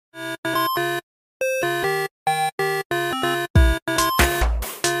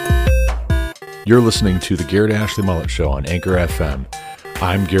You're listening to the Garrett Ashley Mullet Show on Anchor FM.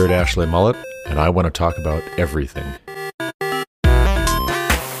 I'm Garrett Ashley Mullet, and I want to talk about everything.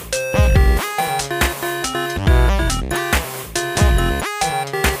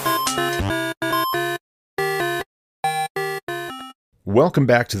 Welcome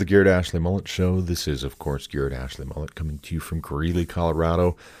back to the Garrett Ashley Mullet Show. This is, of course, Garrett Ashley Mullet coming to you from Greeley,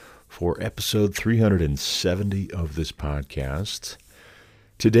 Colorado for episode 370 of this podcast.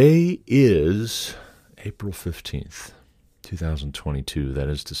 Today is April 15th, 2022. That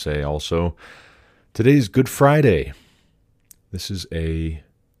is to say, also, today's Good Friday. This is a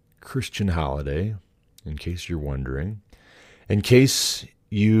Christian holiday, in case you're wondering. In case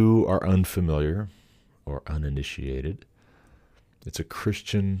you are unfamiliar or uninitiated, it's a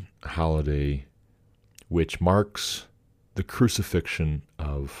Christian holiday which marks the crucifixion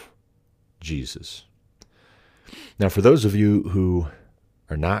of Jesus. Now, for those of you who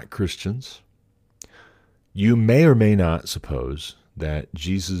are not Christians, you may or may not suppose that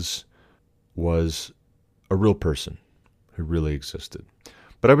Jesus was a real person who really existed.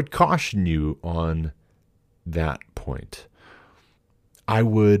 But I would caution you on that point. I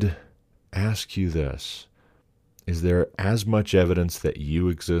would ask you this. Is there as much evidence that you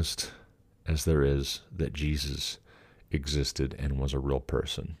exist as there is that Jesus existed and was a real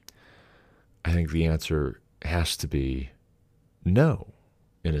person? I think the answer has to be no,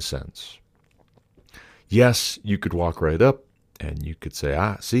 in a sense. Yes, you could walk right up and you could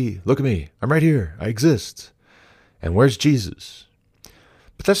say, see, look at me. I'm right here. I exist. And where's Jesus?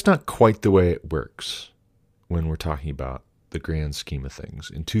 But that's not quite the way it works when we're talking about the grand scheme of things.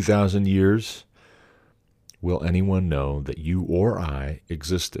 In 2,000 years, will anyone know that you or I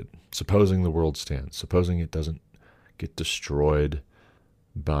existed? Supposing the world stands, supposing it doesn't get destroyed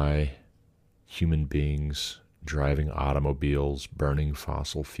by human beings driving automobiles, burning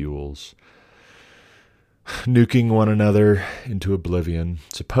fossil fuels, nuking one another into oblivion.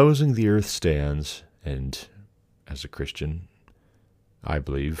 Supposing the earth stands, and as a Christian, I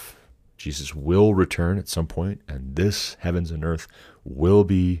believe Jesus will return at some point, and this heavens and earth will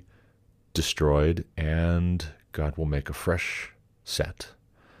be destroyed, and God will make a fresh set.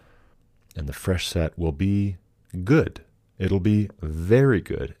 And the fresh set will be good. It'll be very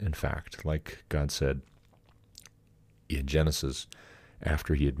good, in fact, like God said in Genesis,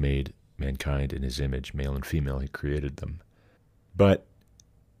 after he had made mankind in his image, male and female, he created them. But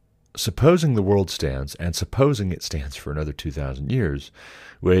supposing the world stands, and supposing it stands for another 2,000 years,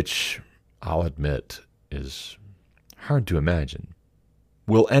 which I'll admit is hard to imagine,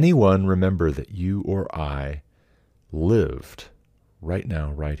 will anyone remember that you or I lived right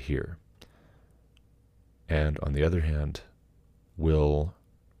now, right here? And on the other hand, will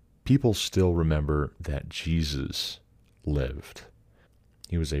people still remember that Jesus lived?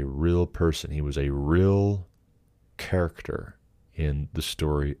 He was a real person. He was a real character in the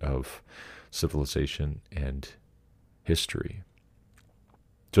story of civilization and history.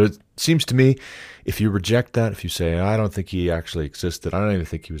 So it seems to me, if you reject that, if you say, I don't think he actually existed, I don't even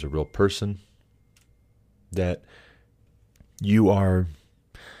think he was a real person, that you are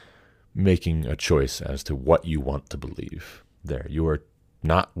making a choice as to what you want to believe there. You are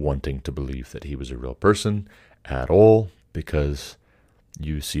not wanting to believe that he was a real person at all, because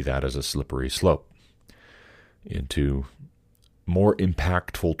you see that as a slippery slope into more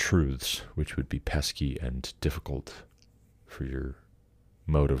impactful truths, which would be pesky and difficult for your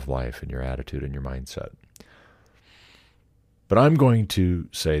mode of life and your attitude and your mindset. But I'm going to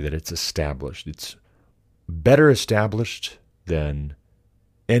say that it's established. It's better established than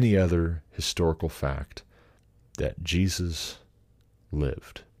any other historical fact that Jesus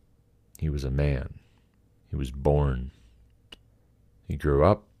lived. He was a man. He was born. He grew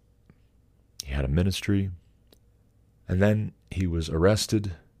up. He had a ministry. And then he was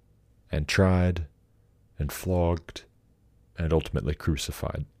arrested and tried and flogged and ultimately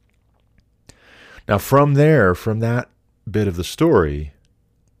crucified. Now from there, from that bit of the story,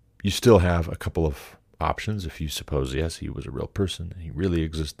 you still have a couple of options. If you suppose, yes, he was a real person, and he really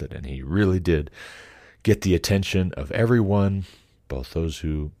existed, and he really did get the attention of everyone, both those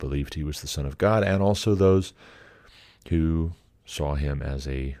who believed he was the Son of God and also those who saw him as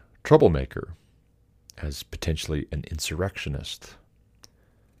a troublemaker, as potentially an insurrectionist.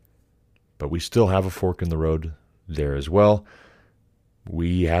 But we still have a fork in the road there as well.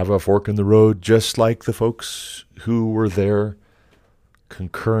 We have a fork in the road just like the folks who were there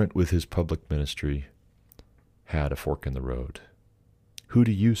concurrent with his public ministry had a fork in the road. Who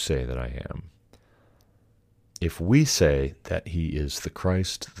do you say that I am? If we say that he is the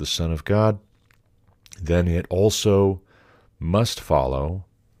Christ, the Son of God, then it also must follow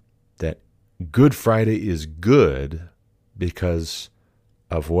that Good Friday is good because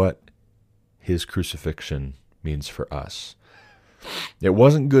of what his crucifixion means for us. It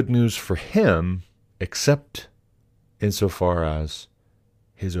wasn't good news for him, except insofar as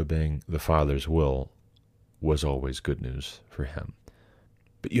his obeying the Father's will was always good news for him.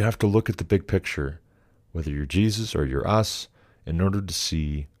 But you have to look at the big picture, whether you're Jesus or you're us, in order to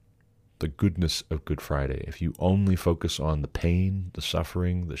see the goodness of Good Friday. If you only focus on the pain, the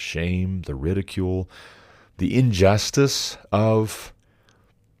suffering, the shame, the ridicule, the injustice of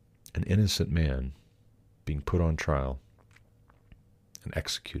an innocent man being put on trial and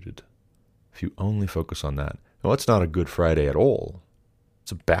executed, if you only focus on that, well, it's not a Good Friday at all.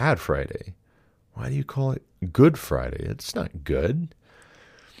 It's a bad Friday. Why do you call it Good Friday? It's not good.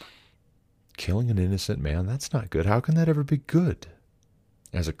 Killing an innocent man, that's not good. How can that ever be good?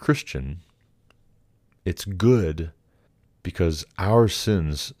 As a Christian, it's good because our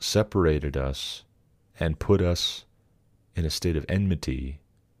sins separated us and put us in a state of enmity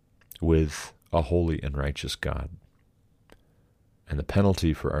with a holy and righteous God. And the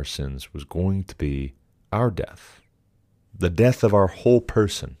penalty for our sins was going to be our death, the death of our whole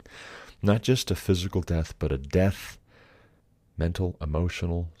person, not just a physical death, but a death, mental,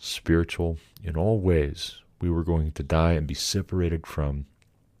 emotional, spiritual, in all ways. We were going to die and be separated from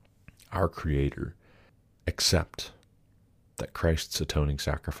our Creator, except that Christ's atoning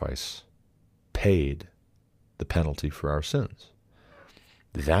sacrifice paid the penalty for our sins.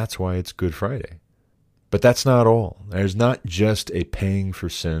 That's why it's Good Friday. But that's not all. There's not just a paying for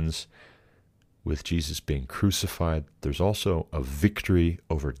sins with Jesus being crucified. There's also a victory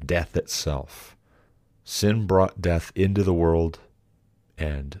over death itself. Sin brought death into the world,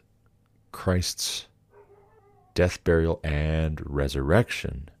 and Christ's death, burial, and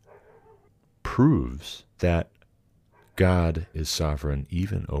resurrection proves that God is sovereign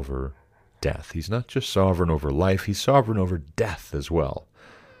even over death. He's not just sovereign over life, he's sovereign over death as well.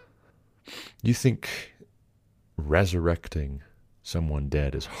 You think resurrecting someone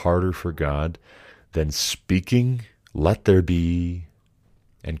dead is harder for God than speaking, "Let there be,"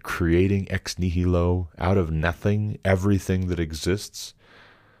 and creating ex nihilo, out of nothing, everything that exists?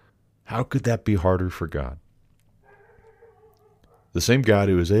 How could that be harder for God? The same God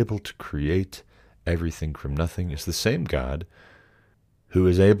who is able to create everything from nothing is the same God who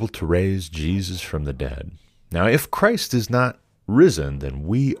is able to raise Jesus from the dead. Now, if Christ is not risen, then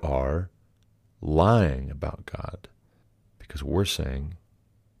we are lying about God, because we're saying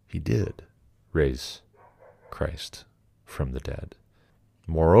he did raise Christ from the dead.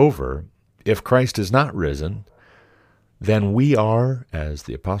 Moreover, if Christ is not risen, then we are, as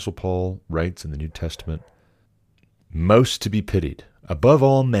the Apostle Paul writes in the New Testament, most to be pitied, above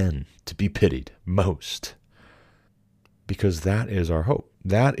all men to be pitied, most. Because that is our hope.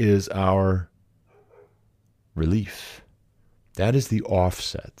 That is our relief. That is the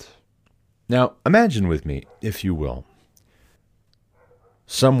offset. Now, imagine with me, if you will,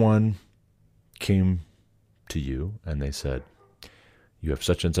 someone came to you and they said, you have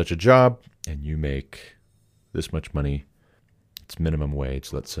such and such a job and you make this much money. It's minimum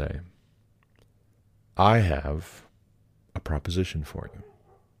wage, let's say. I have a proposition for you.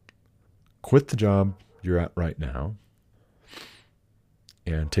 Quit the job you're at right now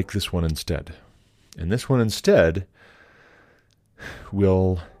and take this one instead. And this one instead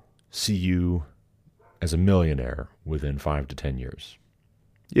will see you as a millionaire within 5 to 10 years.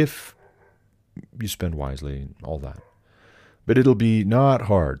 If you spend wisely and all that. But it'll be not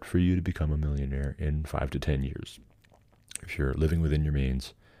hard for you to become a millionaire in 5 to 10 years. If you're living within your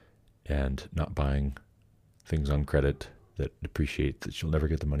means and not buying things on credit that depreciate that you'll never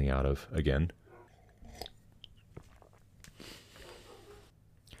get the money out of again.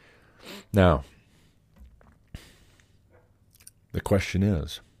 Now, the question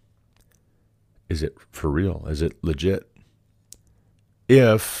is it for real? Is it legit?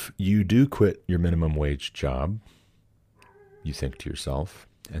 If you do quit your minimum wage job, you think to yourself,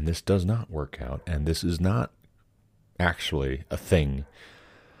 and this does not work out, and this is not actually a thing.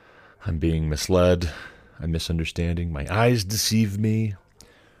 I'm being misled. I'm misunderstanding. My eyes deceive me.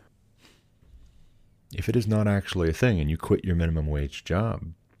 If it is not actually a thing and you quit your minimum wage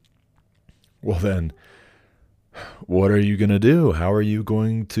job, well then, what are you going to do? How are you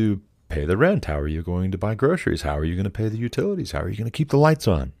going to pay the rent? How are you going to buy groceries? How are you going to pay the utilities? How are you going to keep the lights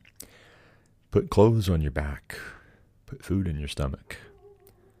on? Put clothes on your back. Put food in your stomach.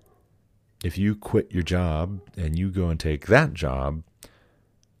 If you quit your job and you go and take that job,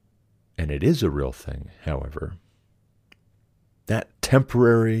 and it is a real thing, however, that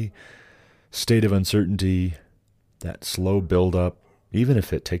temporary state of uncertainty, that slow buildup even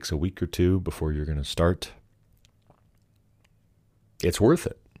if it takes a week or two before you're going to start, it's worth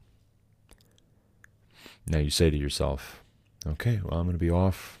it. Now you say to yourself, okay, well, I'm going to be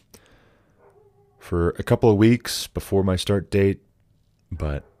off for a couple of weeks before my start date,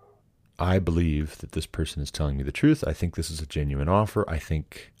 but I believe that this person is telling me the truth. I think this is a genuine offer. I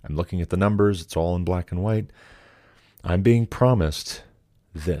think I'm looking at the numbers. It's all in black and white. I'm being promised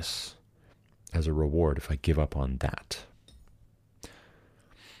this as a reward if I give up on that.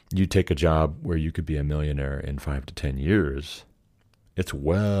 You take a job where you could be a millionaire in 5 to 10 years, it's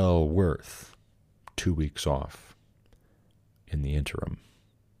well worth 2 weeks off in the interim.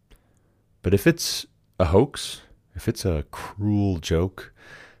 But if it's a hoax, if it's a cruel joke,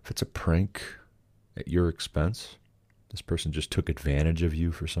 if it's a prank at your expense, this person just took advantage of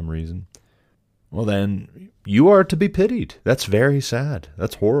you for some reason, well then, you are to be pitied. That's very sad.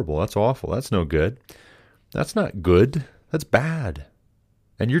 That's horrible. That's awful. That's no good. That's not good. That's bad.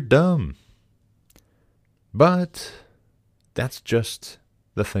 And you're dumb. But that's just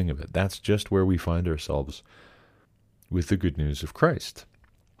the thing of it. That's just where we find ourselves with the good news of Christ,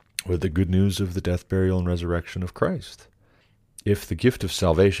 with the good news of the death, burial, and resurrection of Christ. If the gift of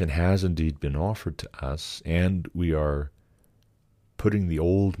salvation has indeed been offered to us, and we are putting the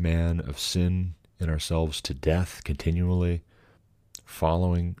old man of sin in ourselves to death continually,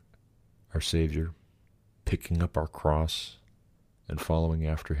 following our Savior, picking up our cross, and following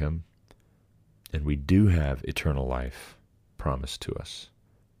after him, and we do have eternal life promised to us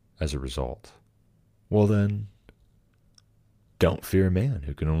as a result, well then, don't fear man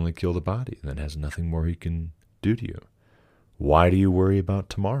who can only kill the body and then has nothing more he can do to you. Why do you worry about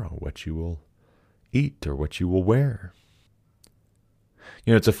tomorrow, what you will eat or what you will wear?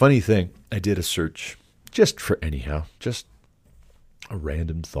 You know, it's a funny thing. I did a search just a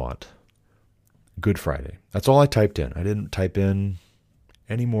random thought. Good Friday. That's all I typed in. I didn't type in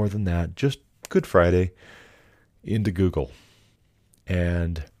any more than that. Just Good Friday into Google.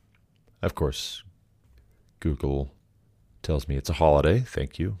 And, of course, Google tells me it's a holiday.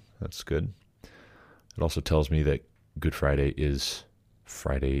 Thank you. That's good. It also tells me that Good Friday is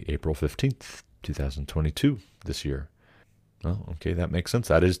Friday, April 15th, 2022 this year. Well, okay, that makes sense.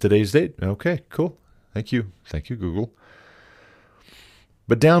 That is today's date. Okay, cool. Thank you. Thank you, Google.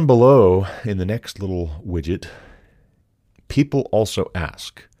 But down below in the next little widget, people also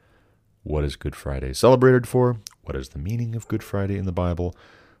ask, what is Good Friday celebrated for? What is the meaning of Good Friday in the Bible?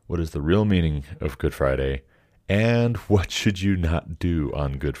 What is the real meaning of Good Friday? And what should you not do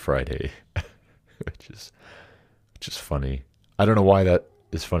on Good Friday? which is funny. I don't know why that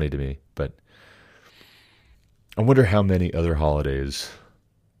is funny to me, but I wonder how many other holidays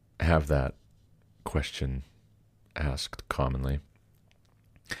have that question asked commonly.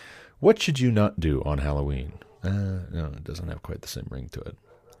 What should you not do on Halloween? No, it doesn't have quite the same ring to it.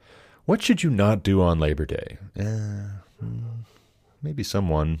 What should you not do on Labor Day? Maybe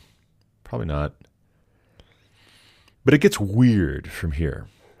someone, probably not. But it gets weird from here.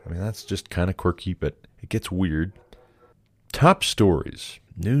 I mean, that's just kind of quirky, but it gets weird. Top stories,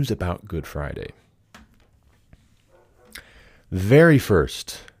 news about Good Friday. Very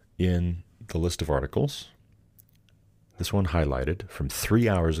first in the list of articles, this one highlighted from 3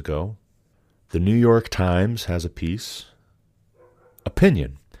 hours ago. The New York Times has a piece.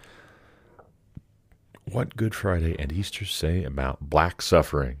 Opinion. What Good Friday and Easter say about black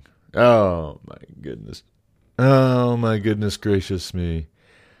suffering. Oh, my goodness. Oh, my goodness gracious me.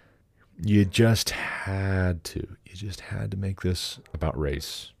 You just had to. You just had to make this about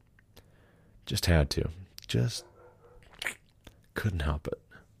race. Just had to. Just couldn't help it.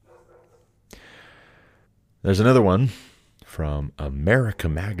 There's another one from America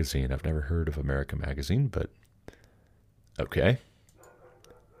Magazine. I've never heard of America Magazine, but okay.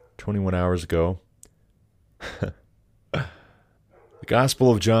 21 hours ago. The Gospel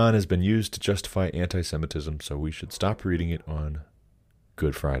of John has been used to justify anti-Semitism, so we should stop reading it on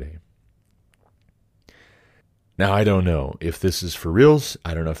Good Friday. Now, I don't know if this is for reals.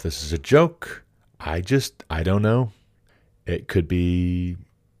 I don't know if this is a joke. I don't know. It could be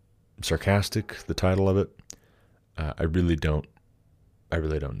sarcastic, the title of it. I really don't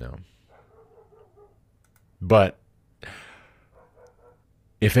know. But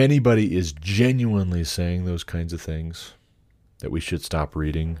if anybody is genuinely saying those kinds of things, that we should stop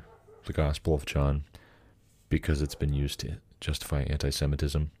reading the Gospel of John because it's been used to justify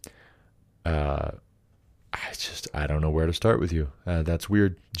anti-Semitism, I don't know where to start with you. That's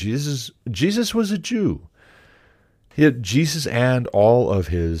weird. Jesus was a Jew. Jesus and all of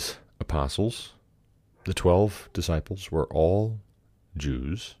his apostles, the 12 disciples, were all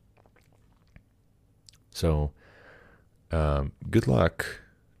Jews. So Good luck.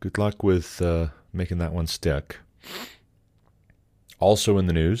 Good luck with making that one stick. Also in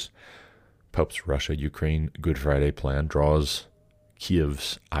the news, Pope's Russia-Ukraine Good Friday plan draws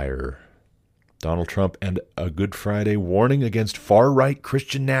Kiev's ire. Donald Trump and a Good Friday warning against far-right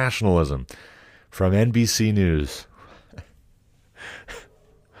Christian nationalism from NBC News.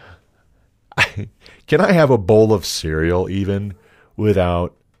 Can I have a bowl of cereal even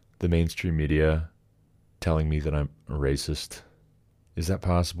without the mainstream media telling me that I'm a racist? Is that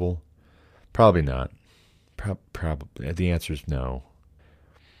possible? Probably not. Probably. The answer is no.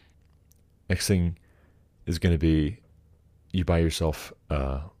 Next thing is going to be you buy yourself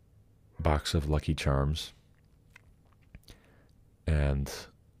a box of Lucky Charms, and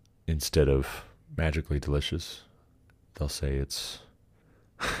instead of magically delicious, they'll say it's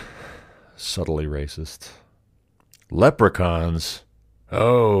subtly racist. Leprechauns.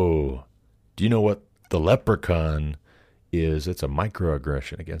 Oh, do you know what the leprechaun is? It's a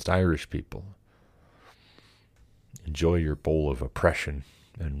microaggression against Irish people. Enjoy your bowl of oppression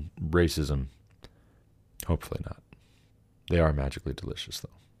and racism. Hopefully not. They are magically delicious, though.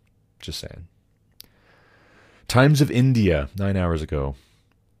 Just saying. Times of India, 9 hours ago,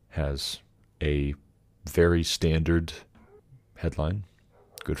 has a very standard headline.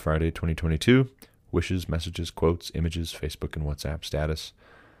 Good Friday 2022. Wishes, messages, quotes, images, Facebook and WhatsApp status.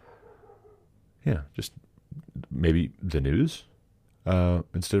 Yeah, just maybe the news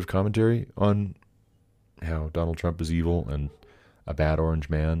instead of commentary on how Donald Trump is evil and a bad orange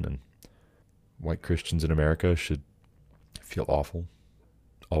man and white Christians in America should feel awful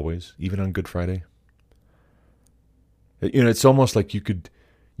always, even on Good Friday. You know, it's almost like you could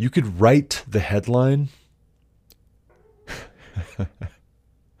write the headline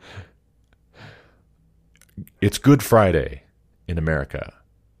It's Good Friday in America,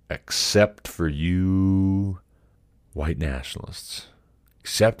 except for you white nationalists.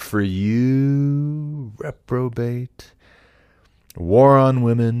 Except for you reprobate, war on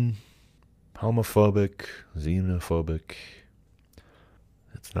women, homophobic, xenophobic.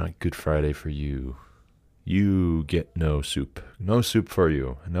 It's not Good Friday for you. You get no soup. No soup for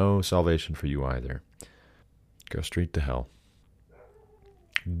you. No salvation for you either. Go straight to hell.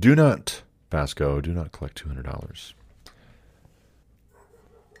 Do not, Pasco, do not collect $200.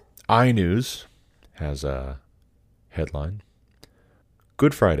 iNews has a headline.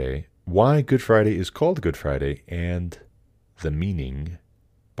 Good Friday. Why Good Friday is called Good Friday and the meaning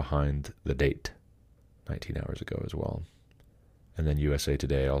behind the date. 19 hours ago as well. And then USA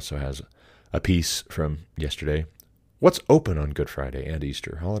Today also has a piece from yesterday. What's open on Good Friday and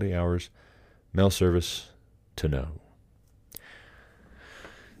Easter? Holiday hours, mail service to know.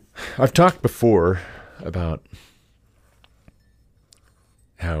 I've talked before about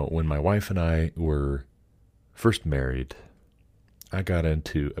how when my wife and I were first married, I got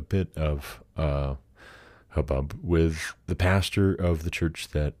into a bit of hubbub with the pastor of the church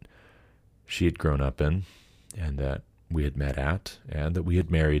that she had grown up in and that we had met at and that we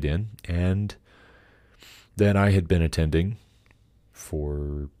had married in and that I had been attending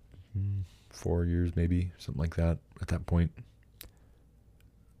for 4 years, maybe, something like that at that point.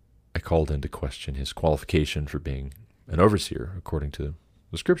 I called into question his qualification for being an overseer according to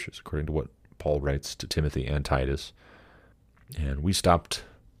the scriptures, according to what Paul writes to Timothy and Titus. And we stopped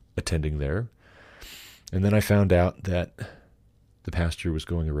attending there. And then I found out that the pastor was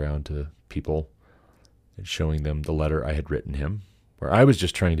going around to people and showing them the letter I had written him, where I was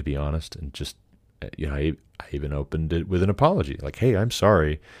just trying to be honest and just, I even opened it with an apology. Like, hey, I'm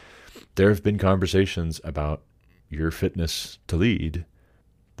sorry. There have been conversations about your fitness to lead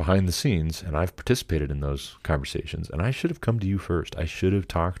behind the scenes, and I've participated in those conversations, and I should have come to you first. I should have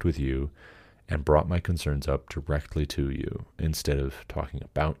talked with you and brought my concerns up directly to you instead of talking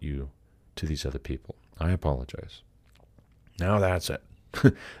about you to these other people. I apologize. Now that's it.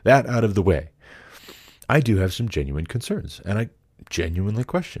 That out of the way. I do have some genuine concerns, and I genuinely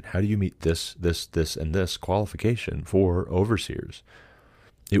question, how do you meet this, and this qualification for overseers?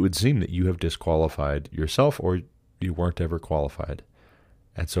 It would seem that you have disqualified yourself or you weren't ever qualified.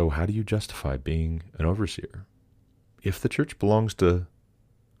 And so how do you justify being an overseer? If the church belongs to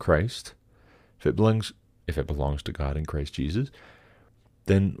Christ, if it belongs to God in Christ Jesus,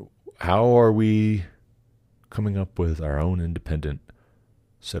 then how are we coming up with our own independent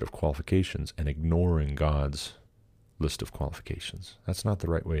set of qualifications and ignoring God's list of qualifications? That's not the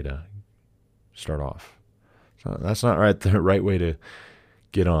right way to start off. That's not the right way to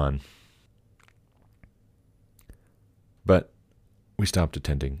get on. But we stopped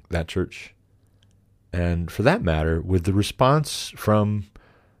attending that church. And for that matter, with the response from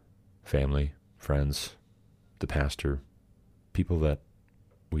family, friends, the pastor, people that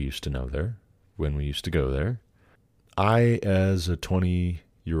we used to know there when we used to go there. I, as a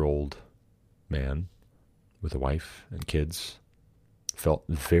 20-year-old man with a wife and kids, felt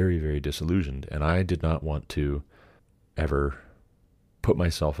very, very disillusioned, and I did not want to ever put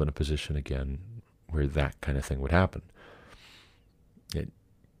myself in a position again where that kind of thing would happen. It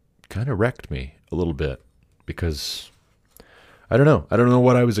kind of wrecked me a little bit because I don't know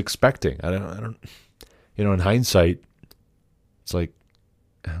what I was expecting. I don't in hindsight, it's like,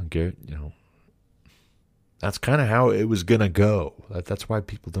 Garrett, that's kind of how it was going to go. That's why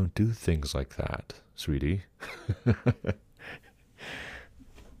people don't do things like that, sweetie.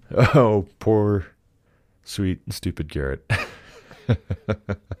 Oh, poor, sweet, stupid Garrett.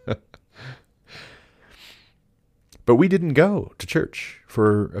 But we didn't go to church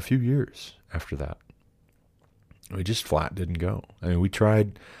for a few years after that. We just flat didn't go. I mean, we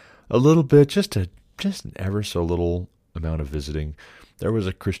tried a little bit, just an ever so little amount of visiting. There was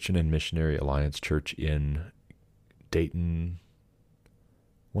a Christian and Missionary Alliance church in Dayton,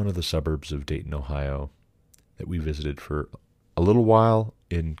 one of the suburbs of Dayton, Ohio, that we visited for a little while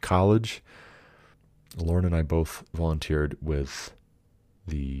in college. Lauren and I both volunteered with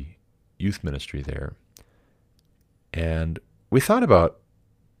the youth ministry there. And we thought about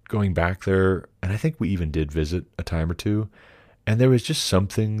going back there, and I think we even did visit a time or two, and there was just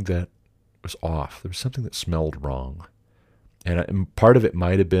something that was off. There was something that smelled wrong. And part of it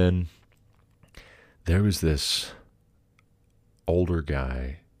might have been there was this older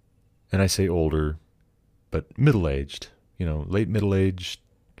guy, and I say older, but middle-aged, late middle-aged,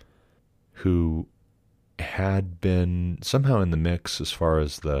 who had been somehow in the mix as far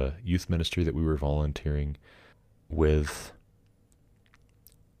as the youth ministry that we were volunteering with.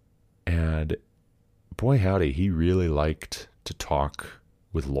 And boy howdy, he really liked to talk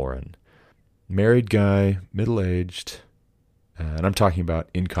with Lauren. Married guy, middle-aged, and I'm talking about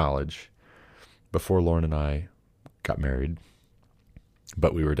in college, before Lauren and I got married,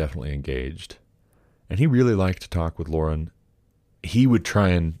 but we were definitely engaged. And he really liked to talk with Lauren. He would try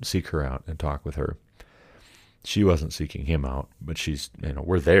and seek her out and talk with her. She wasn't seeking him out, but she's,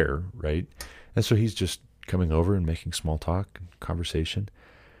 we're there, right? And so he's just coming over and making small talk and conversation.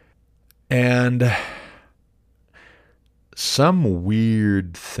 And some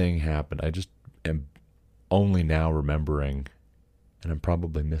weird thing happened. I just am only now remembering, and I'm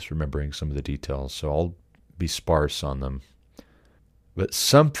probably misremembering some of the details, so I'll be sparse on them. But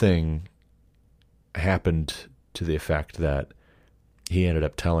something happened to the effect that he ended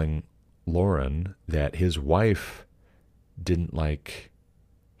up telling Lauren that his wife didn't like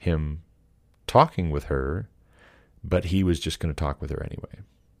him talking with her, but he was just going to talk with her anyway.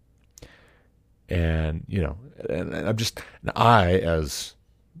 And, and I, as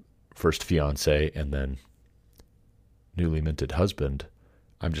first fiance and then newly minted husband,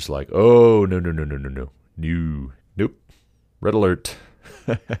 I'm just like, oh, no. Nope. Red alert.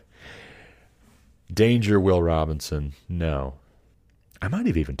 Danger, Will Robinson. No. I might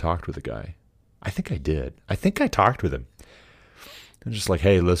have even talked with the guy. I think I did. I think I talked with him. I'm just like,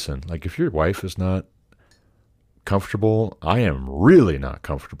 hey, listen, if your wife is not comfortable, I am really not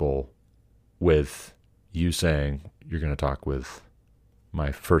comfortable with you saying you're going to talk with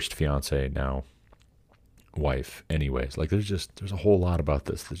my first fiance, now wife. Anyways, there's a whole lot about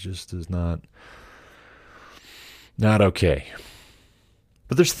this that just is not okay.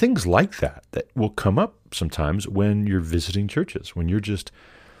 But there's things like that will come up sometimes when you're visiting churches, when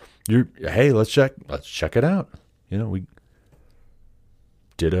hey, let's check it out. We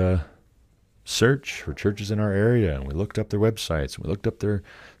did a search for churches in our area, and we looked up their websites, and we looked up their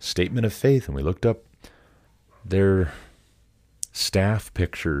statement of faith, and we looked up their staff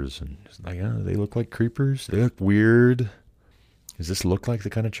pictures, and it's like, they look like creepers. They look weird. Does this look like the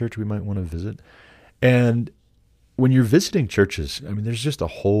kind of church we might want to visit? And when you're visiting churches, there's just a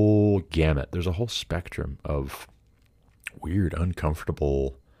whole gamut. There's a whole spectrum of weird,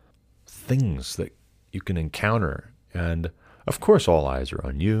 uncomfortable things that you can encounter. And of course, all eyes are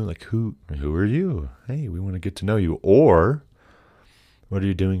on you. Like, who are you? Hey, we want to get to know you. Or, what are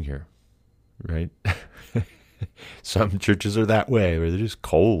you doing here? Right? Some churches are that way, where they're just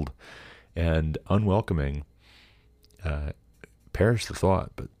cold and unwelcoming. Perish the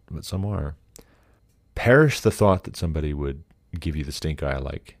thought, but some are. Perish the thought that somebody would give you the stink eye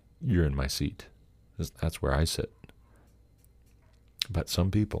like, you're in my seat. That's where I sit. But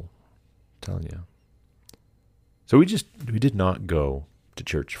some people, I'm telling you. So we did not go to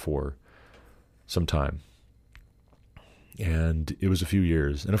church for some time. And it was a few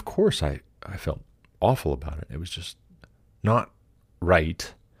years. And of course I felt awful about it. It was just not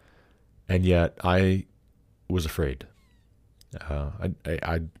right. And yet I was afraid.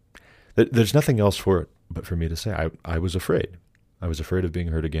 There's nothing else for it but for me to say. I was afraid. I was afraid of being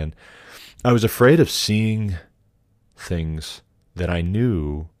hurt again. I was afraid of seeing things that I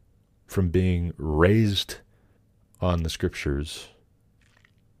knew from being raised on the scriptures.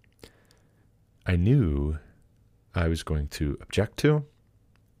 I knew I was going to object to,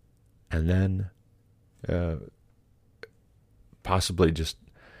 and then possibly just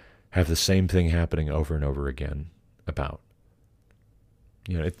have the same thing happening over and over again about.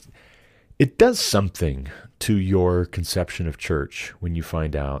 It does something to your conception of church when you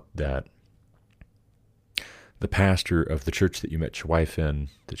find out that the pastor of the church that you met your wife in,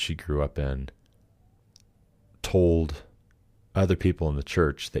 that she grew up in, told other people in the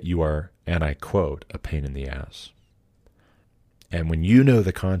church that you are, and I quote, a pain in the ass. And when you know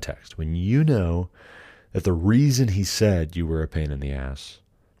the context, when you know that the reason he said you were a pain in the ass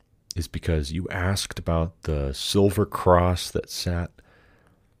is because you asked about the silver cross that sat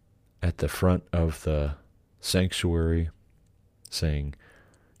at the front of the sanctuary saying,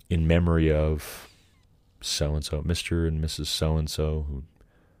 in memory of so-and-so, Mr. and Mrs. So-and-so, who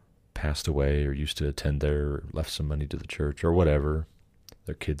passed away or used to attend there or left some money to the church or whatever.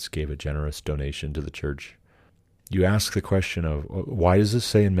 Their kids gave a generous donation to the church. You ask the question of, why does this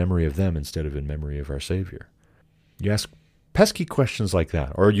say in memory of them instead of in memory of our Savior? You ask pesky questions like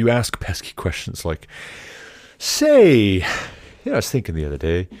that. Or you ask pesky questions like, say, I was thinking the other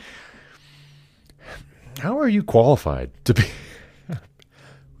day, how are you qualified to be...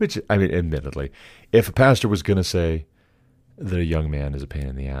 Which, I mean, admittedly, if a pastor was going to say that a young man is a pain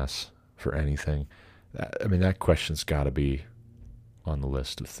in the ass for anything, that question's got to be on the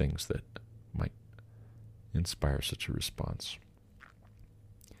list of things that might inspire such a response.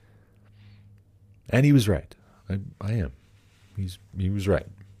 And he was right. I am. He was right.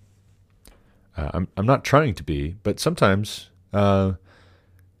 I'm not trying to be, but sometimes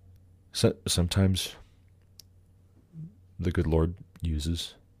sometimes the good Lord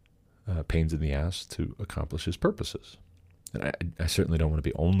uses pains in the ass to accomplish his purposes. And I certainly don't want to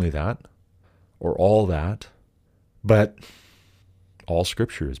be only that or all that, but all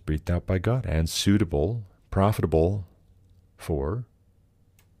Scripture is breathed out by God and suitable, profitable for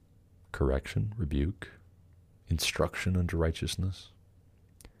correction, rebuke, instruction unto righteousness,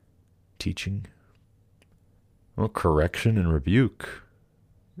 teaching. Well, correction and rebuke.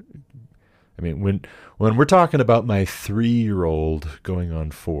 I mean, when we're talking about my 3-year-old going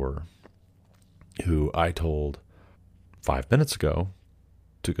on 4, who I told 5 minutes ago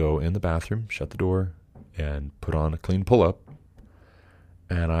to go in the bathroom, shut the door, and put on a clean pull-up,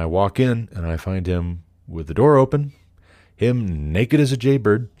 and I walk in and I find him with the door open, him naked as a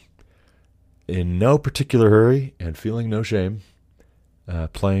jaybird, in no particular hurry and feeling no shame,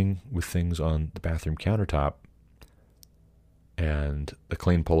 playing with things on the bathroom countertop, and the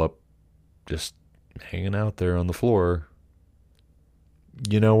clean pull-up just hanging out there on the floor.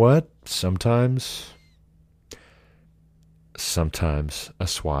 You know what? Sometimes a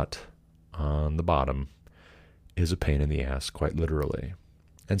swat on the bottom is a pain in the ass, quite literally.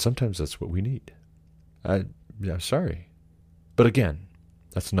 And sometimes that's what we need. I'm sorry. But again,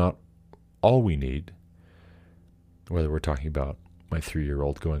 that's not all we need. Whether we're talking about my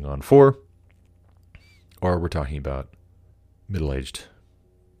 3-year-old going on 4, or we're talking about middle-aged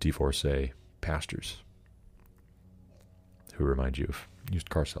divorcee pastors who remind you of used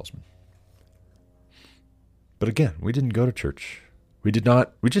car salesmen. But again, we didn't go to church. We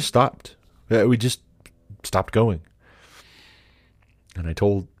just stopped. We just stopped going. And I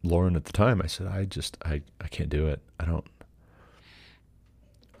told Lauren at the time, I said, I can't do it. I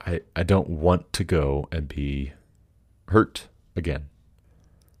don't want to go and be hurt again.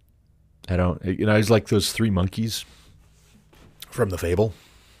 I was like those 3 monkeys from the fable,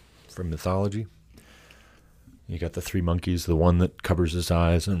 from mythology. You got the 3 monkeys, the one that covers his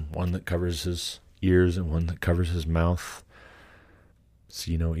eyes and one that covers his ears and one that covers his mouth.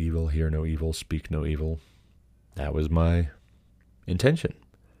 See no evil, hear no evil, speak no evil. That was my intention.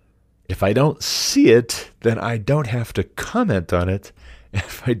 If I don't see it, then I don't have to comment on it.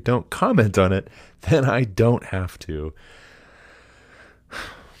 If I don't comment on it, then I don't have to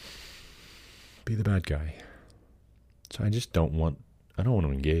be the bad guy. So I don't want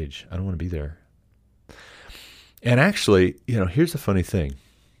to engage. I don't want to be there. And actually, here's the funny thing.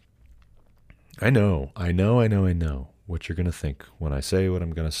 I know what you're going to think when I say what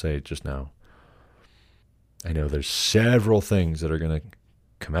I'm going to say just now. I know there's several things that are going to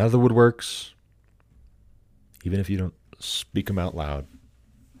come out of the woodworks, even if you don't speak them out loud.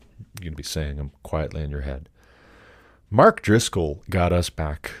 You're going to be saying them quietly in your head. Mark Driscoll got us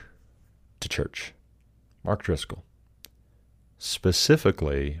back to church. Mark Driscoll.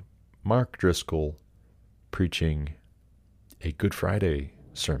 specifically Mark Driscoll preaching a Good Friday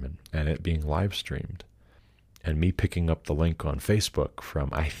sermon and it being live streamed, and me picking up the link on Facebook from,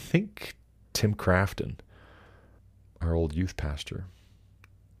 I think, Tim Crafton, our old youth pastor.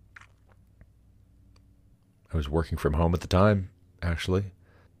 I was working from home at the time, actually,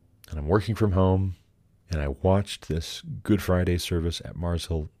 and I'm working from home, and I watched this Good Friday service at Mars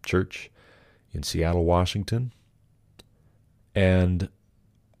Hill Church in Seattle, Washington, and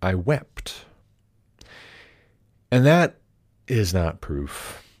I wept. And that is not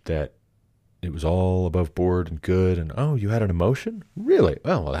proof that it was all above board and good, and, oh, you had an emotion? Really?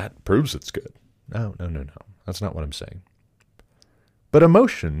 Well, that proves it's good. No. That's not what I'm saying. But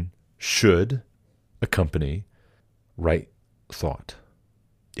emotion should accompany right thought.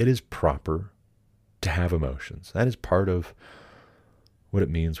 It is proper to have emotions. That is part of what it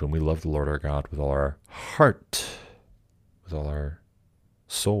means when we love the Lord our God with all our heart, with all our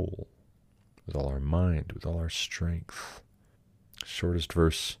soul, with all our mind, with all our strength. Shortest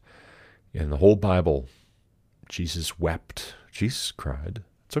verse in the whole Bible. Jesus wept. Jesus cried.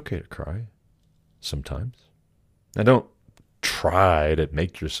 It's okay to cry sometimes. Now don't try to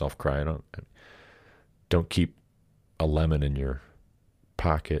make yourself cry. Don't keep a lemon in your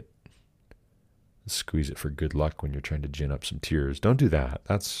pocket. Squeeze it for good luck when you're trying to gin up some tears. Don't do that.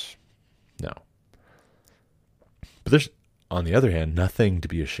 No. But there's, on the other hand, nothing to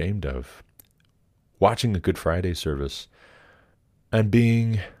be ashamed of. Watching a Good Friday service and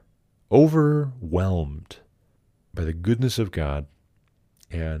being overwhelmed by the goodness of God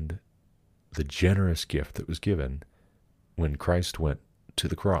and the generous gift that was given when Christ went to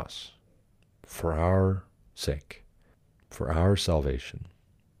the cross for our sake, for our salvation.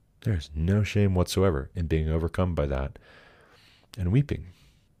 There's no shame whatsoever in being overcome by that and weeping.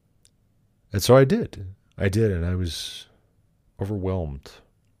 And so I did, and I was overwhelmed.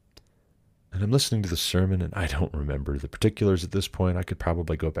 And I'm listening to the sermon, and I don't remember the particulars at this point. I could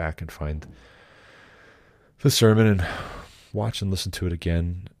probably go back and find the sermon and watch and listen to it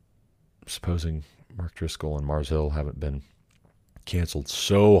again, supposing Mark Driscoll and Mars Hill haven't been canceled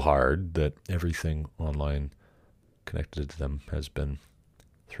so hard that everything online connected to them has been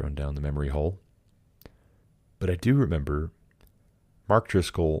thrown down the memory hole. But I do remember Mark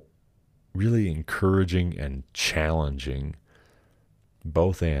Driscoll really encouraging and challenging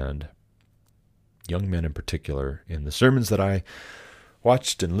both and young men in particular in the sermons that I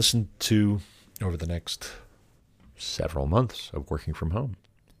watched and listened to over the next several months of working from home.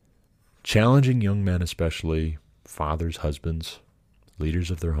 Challenging young men, especially fathers, husbands, leaders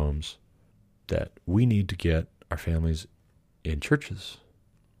of their homes, that we need to get our families in churches.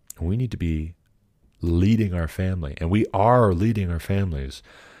 And we need to be leading our family. And we are leading our families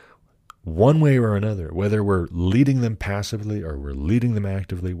one way or another, whether we're leading them passively or we're leading them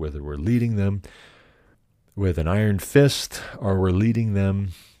actively, whether we're leading them with an iron fist or we're leading them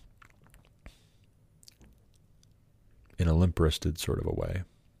in a limp-wristed sort of a way.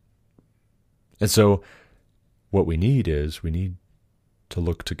 And so what we need to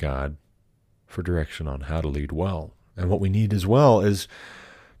look to God for direction on how to lead well. And what we need as well is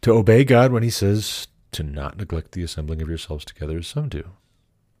to obey God when he says to not neglect the assembling of yourselves together as some do.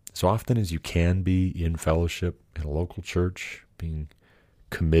 So often as you can be in fellowship in a local church, being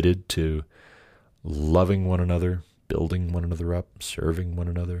committed to loving one another, building one another up, serving one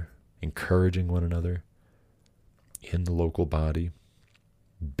another, encouraging one another in the local body,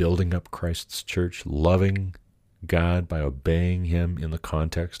 building up Christ's church, loving God by obeying him in the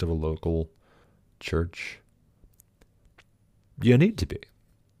context of a local church. You need to be.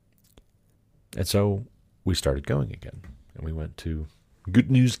 And so we started going again, and we went to Good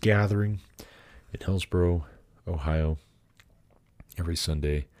News Gathering in Hillsboro, Ohio. Every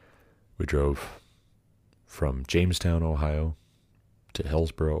Sunday we drove from Jamestown, Ohio to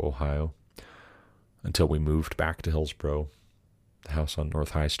Hillsboro, Ohio, until we moved back to Hillsboro. The house on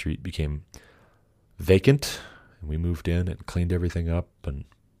North High Street became vacant, and we moved in and cleaned everything up and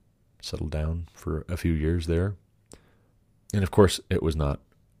settled down for a few years there. And of course, it was not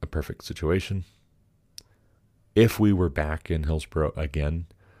a perfect situation. If we were back in Hillsboro again,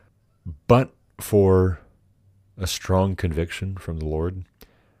 but for a strong conviction from the Lord,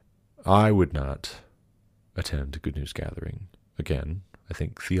 I would not attend a Good News Gathering again. I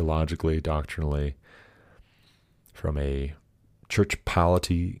think theologically, doctrinally, from a church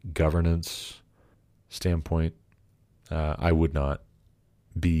polity governance standpoint, I would not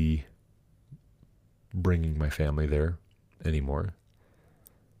be bringing my family there anymore.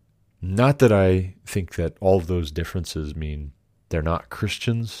 Not that I think that all of those differences mean they're not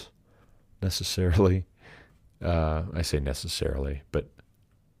Christians necessarily. I say necessarily, but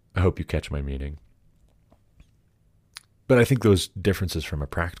I hope you catch my meaning. But I think those differences from a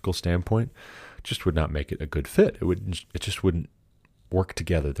practical standpoint just would not make it a good fit. It just wouldn't work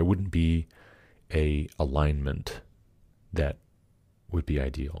together. There wouldn't be a alignment that would be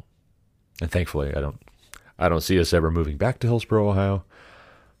ideal. And thankfully, I don't see us ever moving back to Hillsboro, Ohio.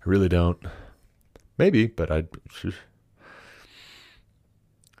 I really don't. Maybe, but I'm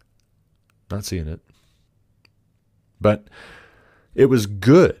not seeing it. But it was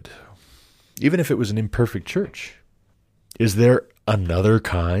good, even if it was an imperfect church. Is there another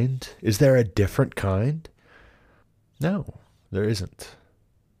kind? Is there a different kind? No, there isn't.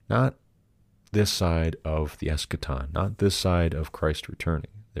 Not this side of the eschaton, not this side of Christ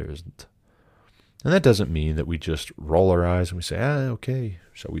returning. There isn't. And that doesn't mean that we just roll our eyes and we say, okay,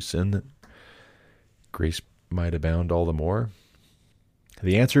 shall we sin that grace might abound all the more?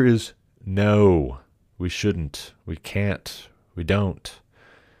 The answer is no, we shouldn't, we can't, we don't.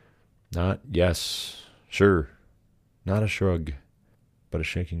 Not yes, sure, not a shrug, but a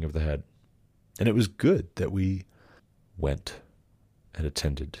shaking of the head. And it was good that we went and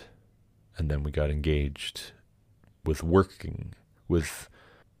attended, and then we got engaged with working, with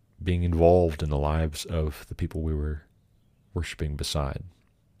being involved in the lives of the people we were worshiping beside,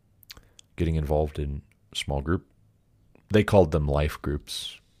 getting involved in a small group. They called them life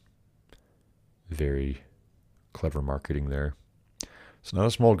groups. Very clever marketing there. It's not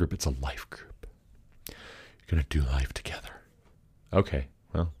a small group, it's a life group. You're going to do life together. Okay,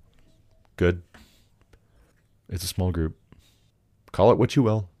 well, good. It's a small group. Call it what you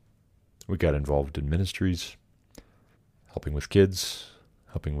will. We got involved in ministries, helping with kids,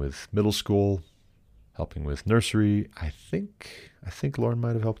 helping with middle school, helping with nursery. I think Lauren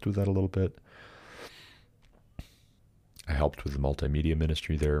might have helped with that a little bit. I helped with the multimedia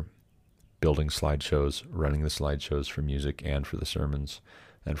ministry there, building slideshows, running the slideshows for music and for the sermons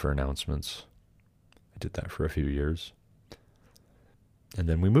and for announcements. I did that for a few years. And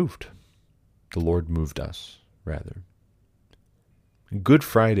then we moved. The Lord moved us, rather. Good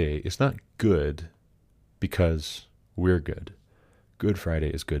Friday is not good because we're good. Good Friday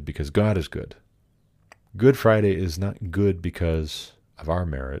is good because God is good. Good Friday is not good because of our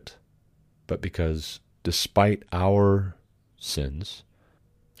merit, but because despite our sins,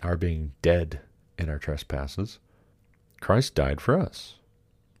 our being dead in our trespasses, Christ died for us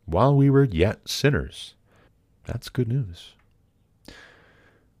while we were yet sinners. That's good news.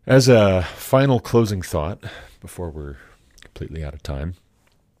 As a final closing thought, before we're completely out of time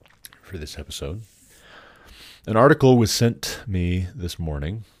for this episode, an article was sent me this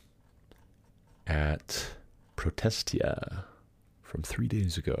morning at Protestia from 3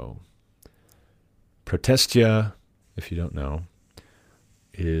 days ago. Protestia, if you don't know,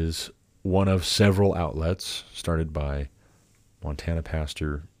 is one of several outlets started by Montana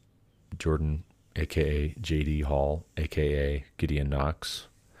pastor Jordan, a.k.a. J.D. Hall, a.k.a. Gideon Knox,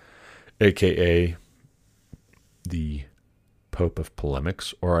 a.k.a. the Pope of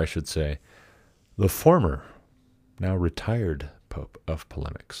Polemics, or I should say, the former, now retired Pope of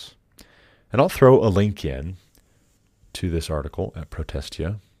Polemics. And I'll throw a link in to this article at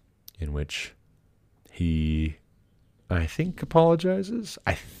Protestia, in which he, I think, apologizes.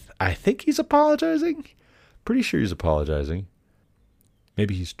 I think he's apologizing. Pretty sure he's apologizing.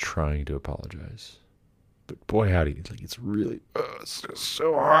 Maybe he's trying to apologize. But boy, howdy, it's really it's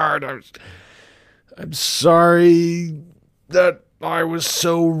so hard. I'm sorry that I was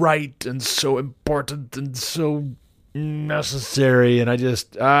so right and so important and so necessary, and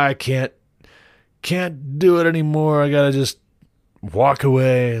I can't do it anymore. I gotta just walk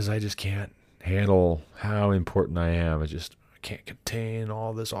away, as I just can't handle how important I am. I can't contain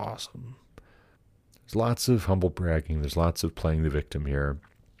all this awesome. There's lots of humble bragging. There's lots of playing the victim here.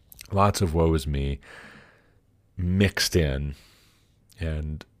 Lots of woe is me mixed in.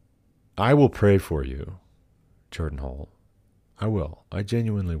 And I will pray for you, Jordan Hall. I will. I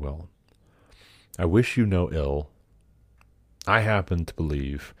genuinely will. I wish you no ill. I happen to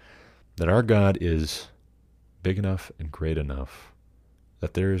believe that our God is big enough and great enough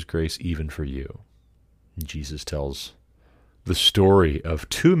that there is grace even for you. And Jesus tells the story of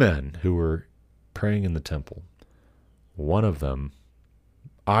two men who were praying in the temple. One of them,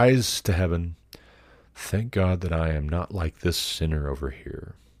 eyes to heaven, thank God that I am not like this sinner over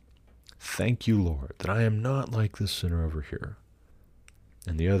here. Thank you, Lord, that I am not like this sinner over here.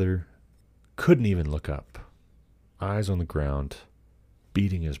 And the other couldn't even look up, eyes on the ground,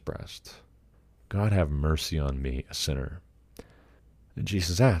 beating his breast. God have mercy on me, a sinner. And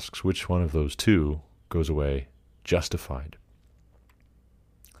Jesus asks which one of those two goes away justified.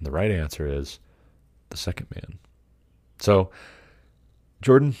 And the right answer is the second man. So,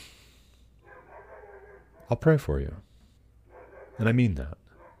 Jordan, I'll pray for you. And I mean that.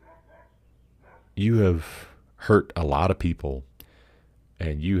 You have hurt a lot of people,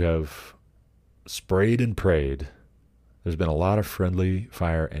 and you have sprayed and prayed. There's been a lot of friendly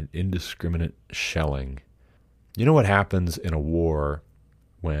fire and indiscriminate shelling. You know what happens in a war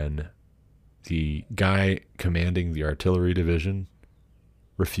when the guy commanding the artillery division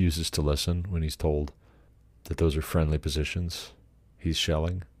refuses to listen when he's told that those are friendly positions he's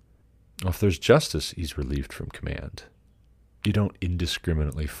shelling? Well, if there's justice, he's relieved from command. You don't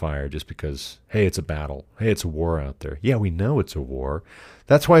indiscriminately fire just because, hey, it's a battle. Hey, it's a war out there. Yeah, we know it's a war.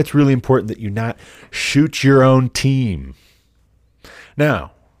 That's why it's really important that you not shoot your own team.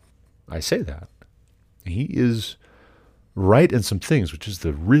 Now, I say that. He is right in some things, which is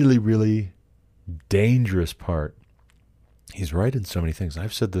the really, really dangerous part. He's right in so many things.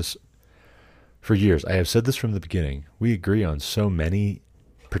 I've said this for years. I have said this from the beginning. We agree on so many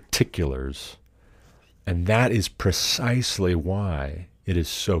particulars. And that is precisely why it is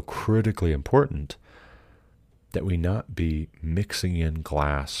so critically important that we not be mixing in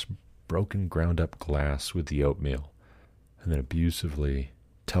glass, broken ground up glass with the oatmeal, and then abusively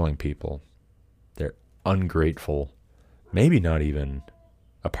telling people they're ungrateful, maybe not even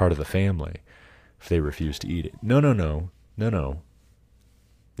a part of the family, if they refuse to eat it. No.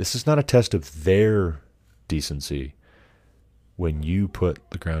 This is not a test of their decency when you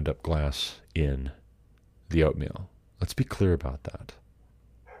put the ground up glass in the oatmeal. Let's be clear about that.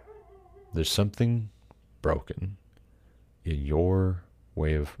 There's something broken in your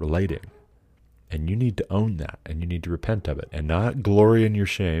way of relating, and you need to own that, and you need to repent of it, and not glory in your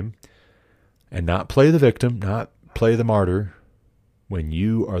shame, and not play the victim, not play the martyr, when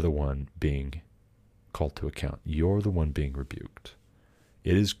you are the one being called to account. You're the one being rebuked.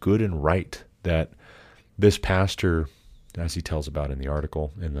 It is good and right that this pastor, as he tells about in the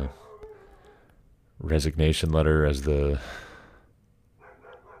article, in the resignation letter, as the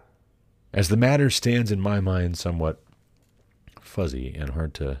matter stands in my mind somewhat fuzzy and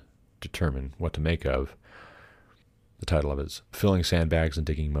hard to determine what to make of. The title of it is Filling Sandbags and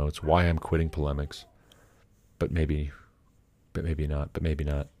Digging Moats, Why I'm Quitting Polemics. But maybe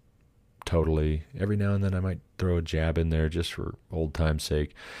not totally. Every now and then I might throw a jab in there just for old time's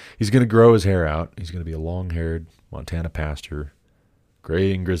sake. He's going to grow his hair out. He's going to be a long-haired Montana pastor,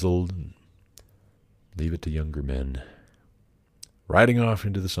 gray and grizzled, and leave it to younger men, riding off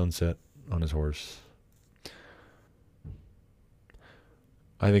into the sunset on his horse.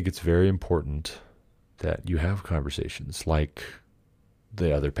 I think it's very important that you have conversations like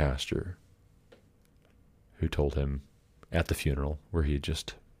the other pastor who told him at the funeral, where he had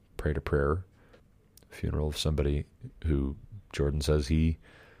just prayed a prayer, funeral of somebody who Jordan says he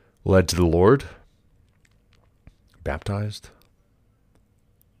led to the Lord, baptized.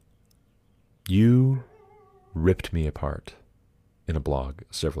 You ripped me apart in a blog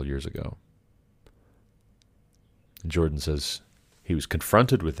several years ago. And Jordan says he was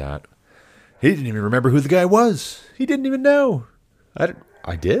confronted with that. He didn't even remember who the guy was. He didn't even know.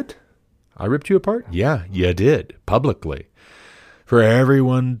 I did? I ripped you apart? Yeah, you did, publicly, for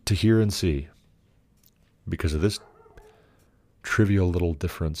everyone to hear and see, because of this trivial little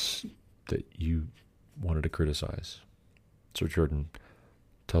difference that you wanted to criticize. So Jordan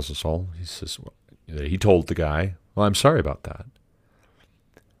tells us all, he says, he told the guy, well, I'm sorry about that.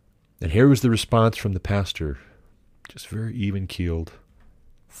 And here was the response from the pastor, just very even-keeled.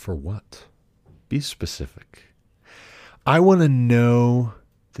 For what? Be specific. I want to know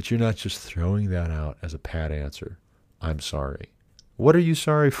that you're not just throwing that out as a pat answer. I'm sorry. What are you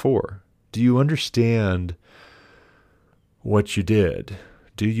sorry for? Do you understand what you did?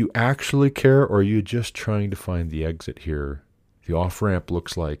 Do you actually care, or are you just trying to find the exit here? The off-ramp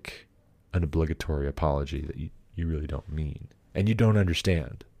looks like an obligatory apology that you really don't mean, and you don't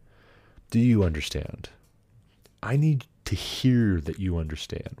understand. Do you understand? I need to hear that you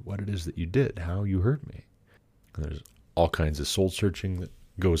understand what it is that you did, how you hurt me. And there's all kinds of soul-searching that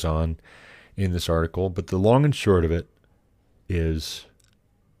goes on in this article, but the long and short of it is,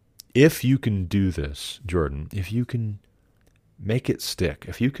 if you can do this, Jordan, if you can make it stick,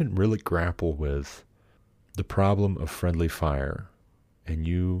 if you can really grapple with the problem of friendly fire, and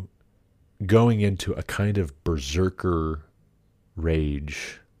you going into a kind of berserker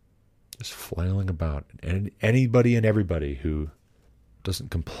rage, just flailing about, and anybody and everybody who doesn't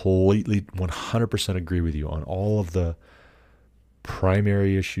completely 100% agree with you on all of the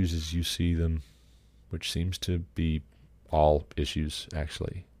primary issues as you see them, which seems to be all issues,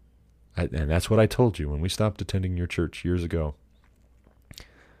 actually. And that's what I told you when we stopped attending your church years ago.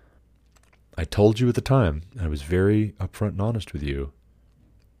 I told you at the time, and I was very upfront and honest with you,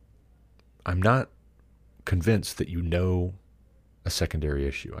 I'm not convinced that you know a secondary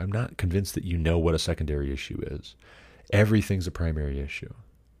issue. I'm not convinced that you know what a secondary issue is. Everything's a primary issue.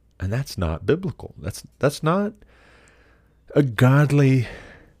 And that's not biblical. That's not a godly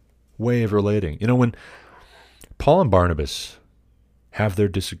way of relating. You know, when Paul and Barnabas have their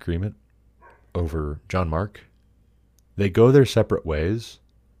disagreement over John Mark, they go their separate ways.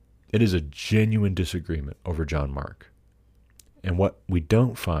 It is a genuine disagreement over John Mark. And what we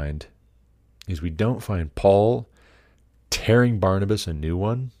don't find is we don't find Paul tearing Barnabas a new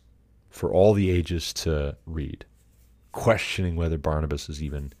one for all the ages to read, questioning whether Barnabas is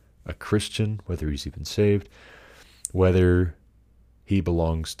even a Christian, whether he's even saved, whether he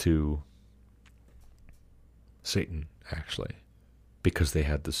belongs to Satan, actually, because they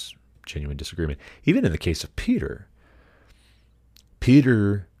had this genuine disagreement. Even in the case of Peter,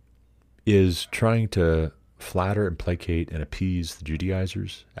 Peter is trying to flatter and placate and appease the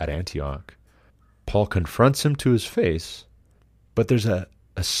Judaizers at Antioch. Paul confronts him to his face, but there's a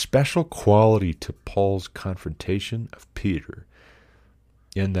special quality to Paul's confrontation of Peter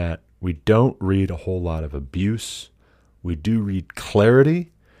in that we don't read a whole lot of abuse. We do read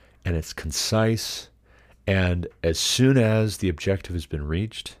clarity, and it's concise, and as soon as the objective has been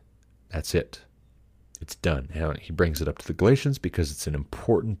reached, that's it. It's done. And he brings it up to the Galatians because it's an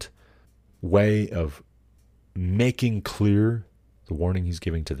important way of making clear the warning he's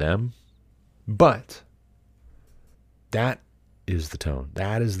giving to them. But that is the tone.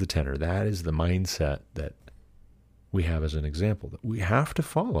 That is the tenor. That is the mindset that we have as an example that we have to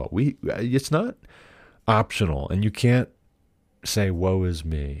follow. It's not optional, and you can't say, woe is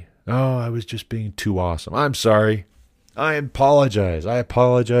me. Oh, I was just being too awesome. I'm sorry. I apologize. I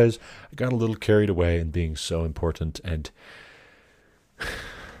got a little carried away in being so important and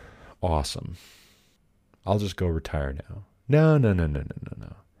awesome. I'll just go retire now. No.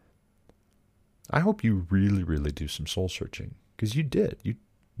 I hope you really, really do some soul searching, because you did.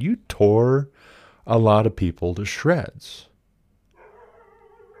 You tore a lot of people to shreds.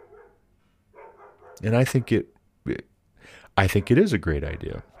 And I think it is a great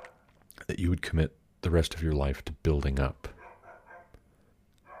idea that you would commit the rest of your life to building up.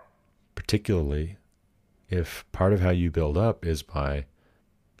 Particularly if part of how you build up is by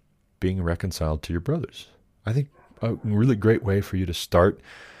being reconciled to your brothers. I think a really great way for you to start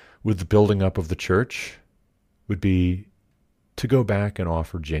with the building up of the church would be to go back and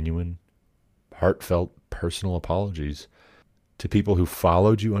offer genuine, heartfelt, personal apologies to people who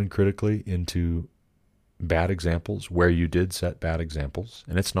followed you uncritically into bad examples where you did set bad examples.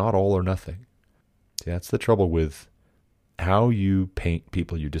 And it's not all or nothing. See, that's the trouble with how you paint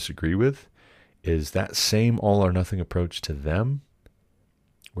people you disagree with, is that same all or nothing approach to them,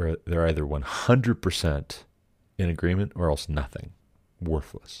 where they're either 100% in agreement or else nothing.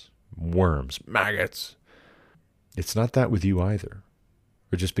 Worthless. Worms. Maggots. It's not that with you either.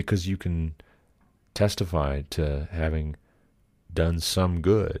 Or just because you can testify to having done some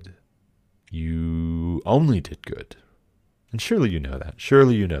good, you only did good. And surely you know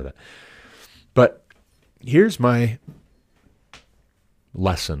that. But here's my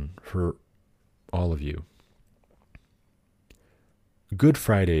lesson for all of you. Good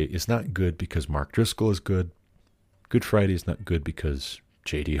Friday is not good because Mark Driscoll is good. Good Friday is not good because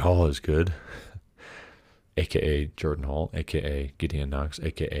J.D. Hall is good, a.k.a. Jordan Hall, a.k.a. Gideon Knox,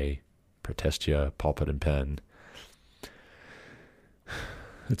 a.k.a. Protestia, Pulpit and Pen,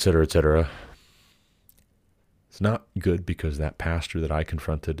 etc., etc. It's not good because that pastor that I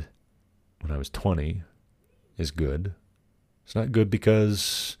confronted when I was 20 is good. It's not good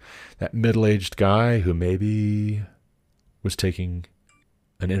because that middle-aged guy who maybe was taking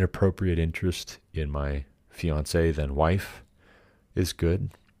an inappropriate interest in my fiancée, then wife, is good.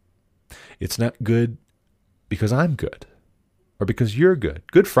 It's not good because I'm good or because you're good.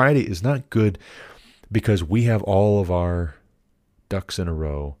 Good Friday is not good because we have all of our ducks in a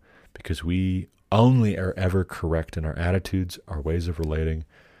row, because we only are ever correct in our attitudes, our ways of relating.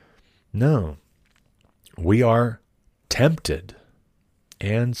 No, we are tempted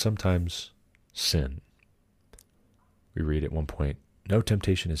and sometimes sin. We read at one point, no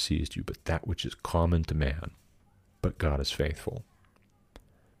temptation has seized you, but that which is common to man. But God is faithful.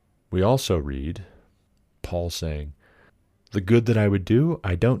 We also read Paul saying, the good that I would do,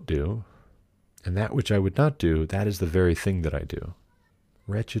 I don't do, and that which I would not do, that is the very thing that I do.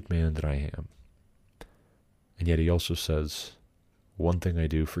 Wretched man that I am. And yet he also says, one thing I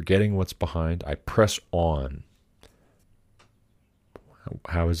do, forgetting what's behind, I press on.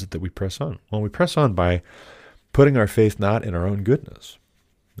 How is it that we press on? Well, we press on by putting our faith not in our own goodness,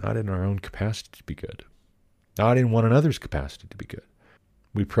 not in our own capacity to be good, not in one another's capacity to be good.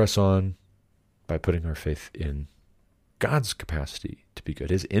 We press on by putting our faith in God's capacity to be good,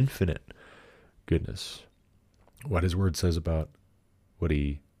 his infinite goodness, what his word says about what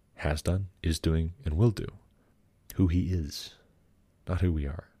he has done, is doing, and will do, who he is, not who we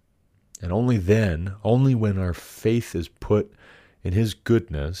are. And only then, only when our faith is put in his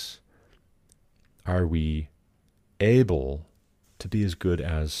goodness, are we able to be as good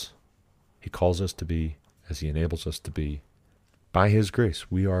as he calls us to be, as he enables us to be. By his grace,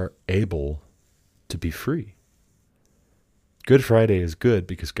 we are able to be free. Good Friday is good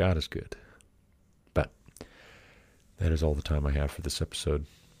because God is good. But that is all the time I have for this episode.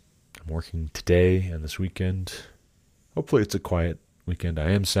 I'm working today and this weekend. Hopefully it's a quiet weekend.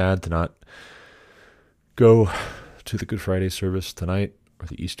 I am sad to not go to the Good Friday service tonight or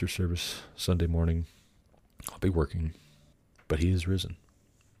the Easter service Sunday morning. I'll be working. But he is risen.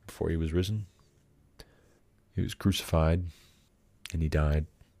 Before he was risen, he was crucified, and he died,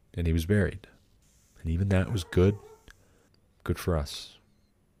 and he was buried. And even that was good for us.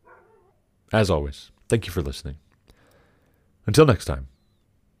 As always, thank you for listening. Until next time,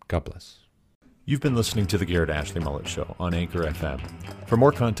 God bless. You've been listening to The Garrett Ashley Mullet Show on Anchor FM. For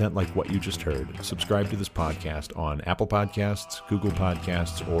more content like what you just heard, subscribe to this podcast on Apple Podcasts, Google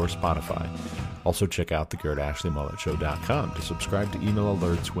Podcasts, or Spotify. Also check out thegarrettashleymulletshow.com to subscribe to email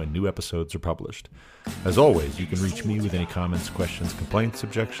alerts when new episodes are published. As always, you can reach me with any comments, questions, complaints,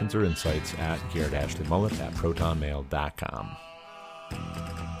 objections, or insights at garrettashleyMullet@protonmail.com.